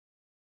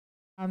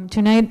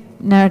Tonight,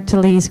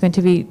 Natalie is going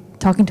to be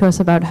talking to us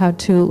about how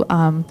to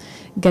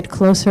get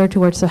closer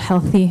towards a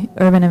healthy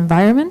urban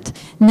environment.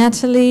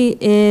 Natalie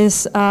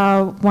is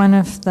one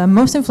of the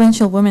most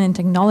influential women in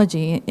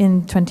technology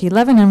in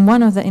 2011 and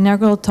one of the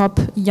inaugural top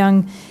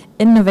young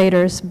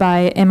innovators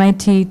by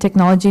MIT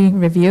Technology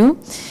Review.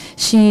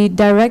 She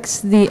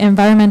directs the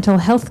Environmental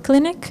Health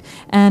Clinic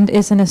and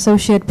is an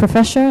associate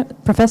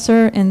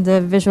professor in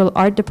the Visual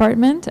Art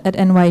Department at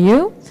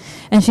NYU.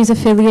 And she's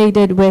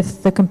affiliated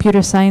with the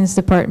Computer Science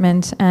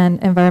Department and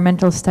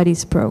Environmental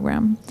Studies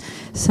program.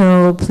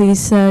 So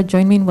please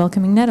join me in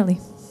welcoming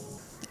Natalie.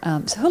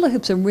 So hula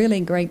hoops are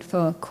really great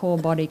for core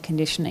body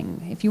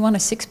conditioning. If you want a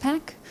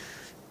six-pack,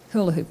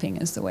 hula hooping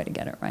is the way to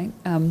get it, right?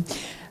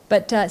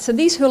 So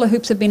these hula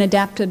hoops have been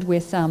adapted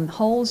with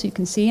holes, you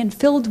can see, and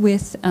filled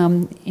with,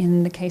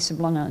 in the case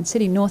of Long Island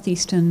City,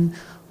 northeastern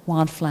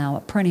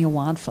perennial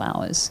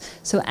wildflowers.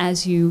 So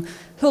as you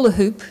hula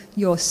hoop,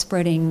 you're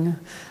spreading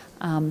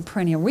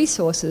perennial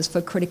resources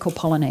for critical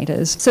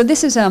pollinators. So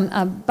this is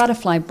a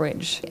butterfly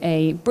bridge,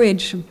 a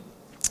bridge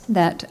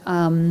that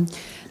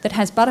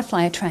has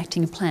butterfly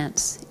attracting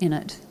plants in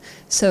it.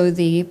 So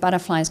the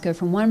butterflies go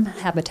from one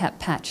habitat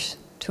patch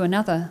to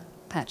another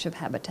patch of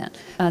habitat.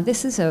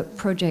 This is a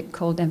project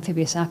called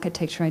Amphibious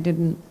Architecture I did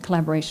in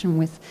collaboration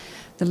with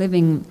the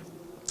Living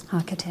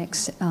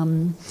Architects.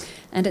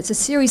 And it's a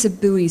series of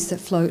buoys that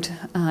float,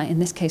 in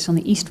this case, on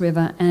the East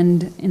River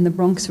and in the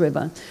Bronx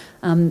River.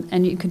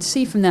 And you can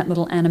see from that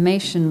little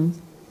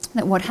animation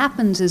that what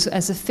happens is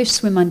as the fish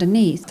swim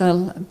underneath,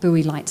 the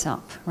buoy lights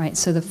up, right?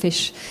 So the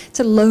fish,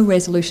 it's a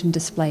low-resolution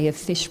display of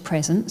fish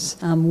presence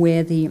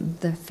where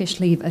the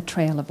fish leave a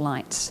trail of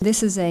lights.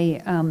 This is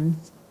a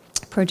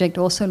project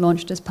also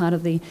launched as part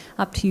of the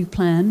Up to You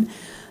plan,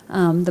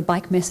 the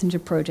Bike Messenger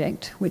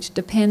project, which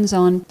depends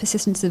on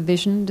persistence of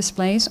vision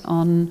displays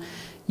on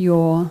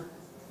your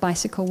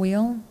bicycle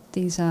wheel.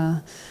 These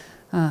are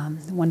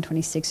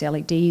 126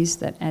 LEDs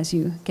that as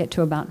you get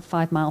to about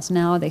 5 miles an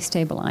hour, they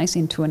stabilize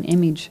into an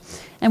image.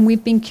 And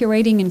we've been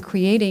curating and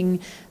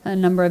creating a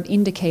number of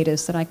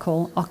indicators that I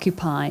call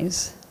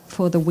occupies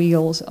for the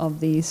wheels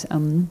of these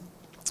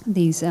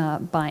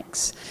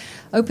bikes.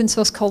 Open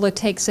Source Cola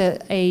takes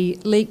a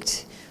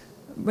leaked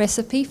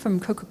recipe from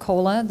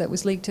Coca-Cola that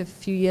was leaked a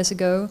few years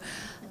ago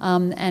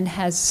and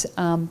has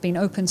been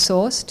open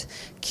sourced.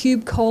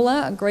 Cube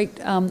Cola, a great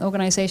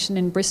organization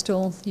in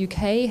Bristol,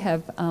 UK,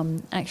 have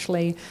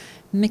actually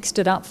mixed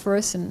it up for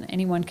us, and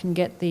anyone can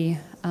get the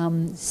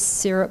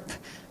syrup,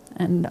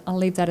 and I'll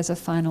leave that as a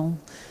final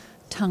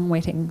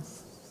tongue-wetting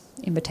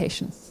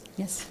invitation.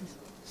 Yes?